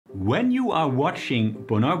When you are watching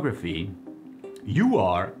pornography, you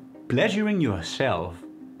are pleasuring yourself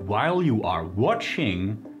while you are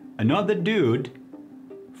watching another dude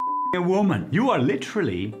f***ing a woman. You are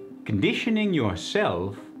literally conditioning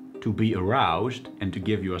yourself to be aroused and to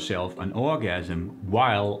give yourself an orgasm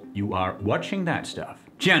while you are watching that stuff.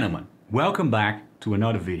 Gentlemen, welcome back to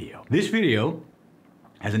another video. This video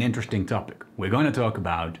has an interesting topic. We're going to talk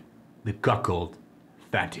about the cuckold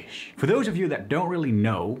fetish. For those of you that don't really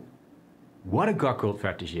know what a cuckold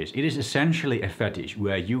fetish is, it is essentially a fetish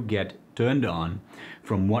where you get turned on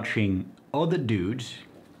from watching other dudes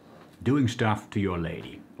doing stuff to your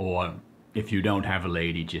lady. Or if you don't have a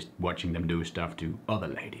lady, just watching them do stuff to other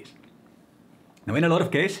ladies. Now in a lot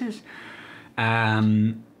of cases,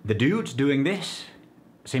 the dudes doing this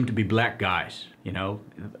seem to be black guys, you know.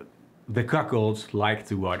 The cuckolds like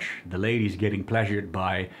to watch the ladies getting pleasured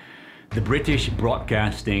by the British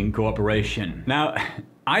Broadcasting Corporation. Now,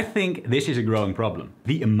 I think this is a growing problem.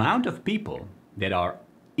 The amount of people that are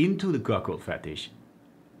into the cuckold fetish,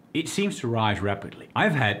 it seems to rise rapidly.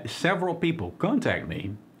 I've had several people contact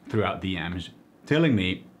me throughout DMs telling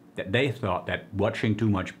me that they thought that watching too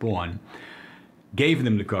much porn gave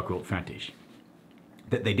them the cuckold fetish.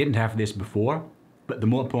 That they didn't have this before, but the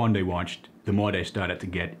more porn they watched, the more they started to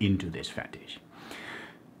get into this fetish.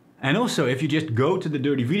 And also, if you just go to the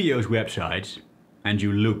Dirty Videos websites and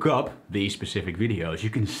you look up these specific videos,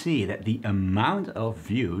 you can see that the amount of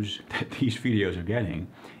views that these videos are getting,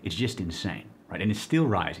 it's just insane, right? And it's still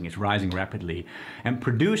rising, it's rising rapidly. And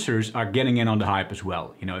producers are getting in on the hype as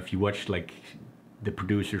well. You know, if you watch like the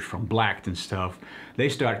producers from Blacked and stuff, they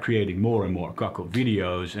start creating more and more cuckold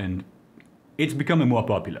videos and it's becoming more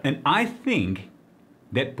popular. And I think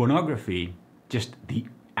that pornography, just the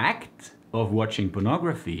act of watching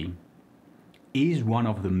pornography, is one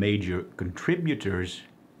of the major contributors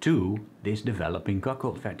to this developing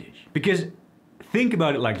cuckold fetish. Because think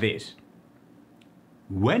about it like this.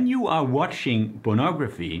 When you are watching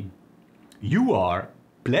pornography, you are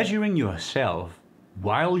pleasuring yourself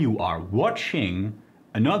while you are watching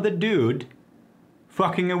another dude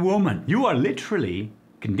fucking a woman. You are literally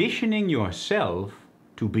conditioning yourself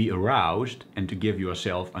to be aroused and to give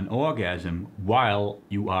yourself an orgasm while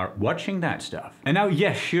you are watching that stuff. And now,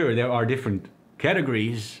 yes, sure, there are different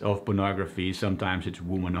categories of pornography. Sometimes it's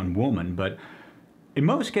woman on woman, but in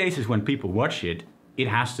most cases when people watch it, it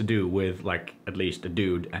has to do with like at least a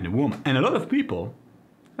dude and a woman. And a lot of people,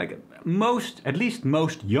 like at least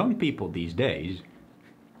most young people these days,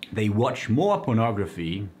 they watch more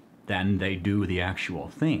pornography than they do the actual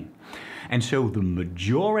thing. And so the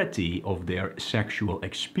majority of their sexual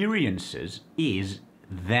experiences is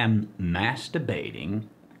them masturbating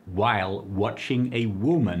while watching a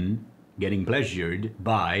woman getting pleasured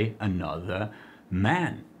by another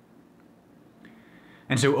man.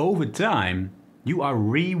 And so over time, you are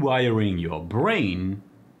rewiring your brain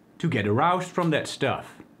to get aroused from that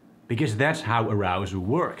stuff. Because that's how arousal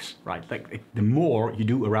works, right? Like the more you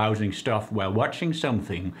do arousing stuff while watching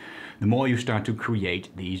something, the more you start to create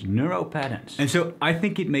these neural patterns. And so I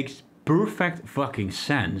think it makes perfect fucking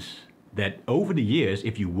sense that over the years,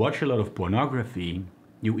 if you watch a lot of pornography,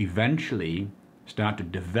 you eventually start to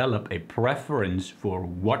develop a preference for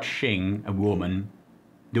watching a woman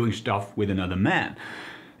doing stuff with another man.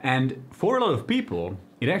 And for a lot of people,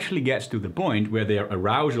 it actually gets to the point where their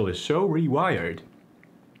arousal is so rewired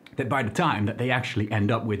that by the time that they actually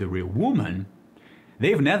end up with a real woman,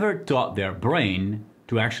 they've never taught their brain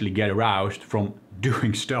to actually get aroused from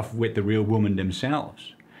doing stuff with the real woman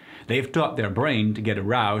themselves. They've taught their brain to get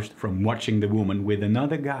aroused from watching the woman with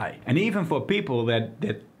another guy. And even for people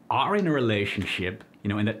that are in a relationship, you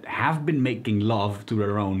know, and that have been making love to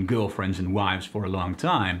their own girlfriends and wives for a long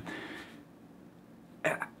time,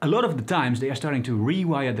 a lot of the times they are starting to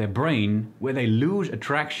rewire their brain where they lose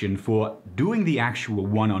attraction for doing the actual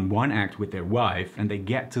one-on-one act with their wife, and they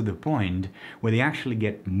get to the point where they actually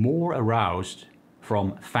get more aroused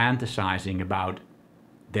from fantasizing about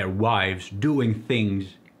their wives doing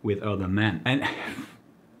things with other men. And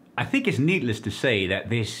I think it's needless to say that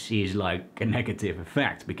this is like a negative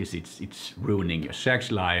effect because it's ruining your sex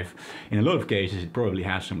life. In a lot of cases it probably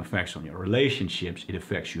has some effects on your relationships, it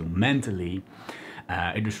affects you mentally.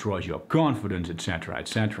 It destroys your confidence, etc.,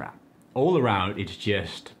 etc. All around, it's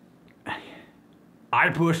just, I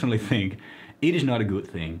personally think it is not a good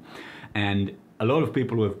thing. And a lot of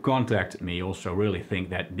people who have contacted me also really think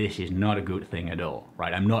that this is not a good thing at all,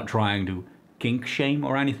 right? I'm not trying to kink shame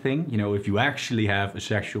or anything. You know, if you actually have a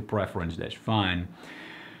sexual preference, that's fine.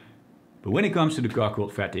 But when it comes to the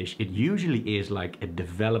cuckold fetish, it usually is like a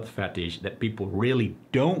developed fetish that people really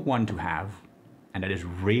don't want to have and that is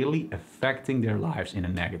really affecting their lives in a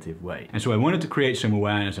negative way. And so I wanted to create some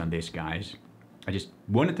awareness on this, guys. I just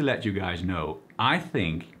wanted to let you guys know, I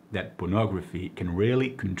think that pornography can really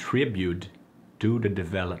contribute to the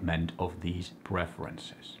development of these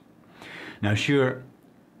preferences. Now sure,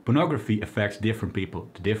 pornography affects different people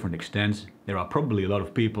to different extents. There are probably a lot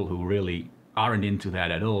of people who really aren't into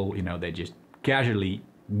that at all. You know, they just casually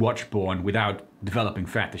watch porn without developing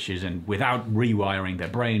fetishes and without rewiring their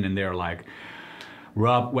brain, and they're like,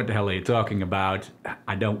 Rob, what the hell are you talking about?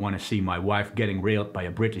 I don't want to see my wife getting railed by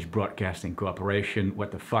a British broadcasting corporation.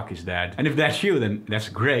 What the fuck is that? And if that's you, then that's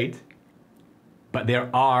great. But there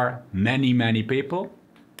are many, many people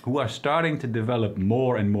who are starting to develop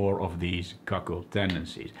more and more of these cuckold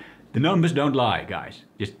tendencies. The numbers don't lie, guys.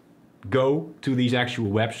 Just go to these actual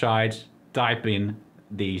websites, type in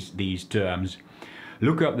these terms,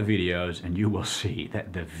 look up the videos, and you will see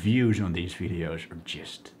that the views on these videos are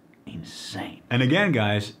just insane. And again,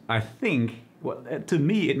 guys, I think, well, to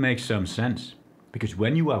me it makes some sense. Because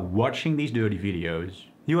when you are watching these dirty videos,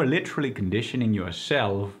 you are literally conditioning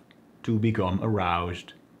yourself to become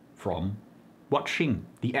aroused from watching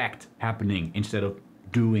the act happening instead of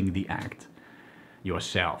doing the act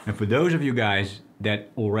yourself. And for those of you guys that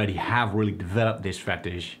already have really developed this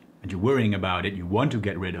fetish and you're worrying about it, you want to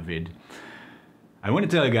get rid of it, I want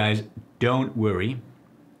to tell you guys, don't worry.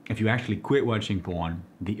 If you actually quit watching porn,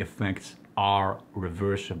 the effects are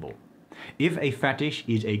reversible. If a fetish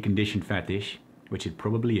is a conditioned fetish, which it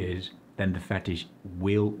probably is, then the fetish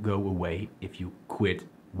will go away if you quit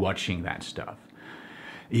watching that stuff.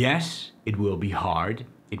 Yes, it will be hard.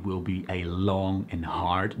 It will be a long and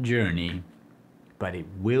hard journey, but it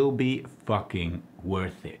will be fucking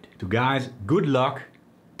worth it. So guys, good luck.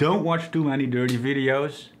 Don't watch too many dirty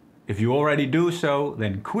videos. If you already do so,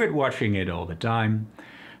 then quit watching it all the time.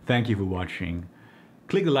 Thank you for watching.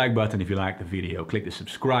 Click the like button if you like the video. Click the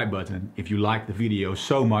subscribe button if you like the video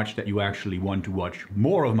so much that you actually want to watch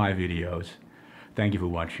more of my videos. Thank you for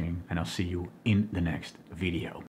watching, and I'll see you in the next video.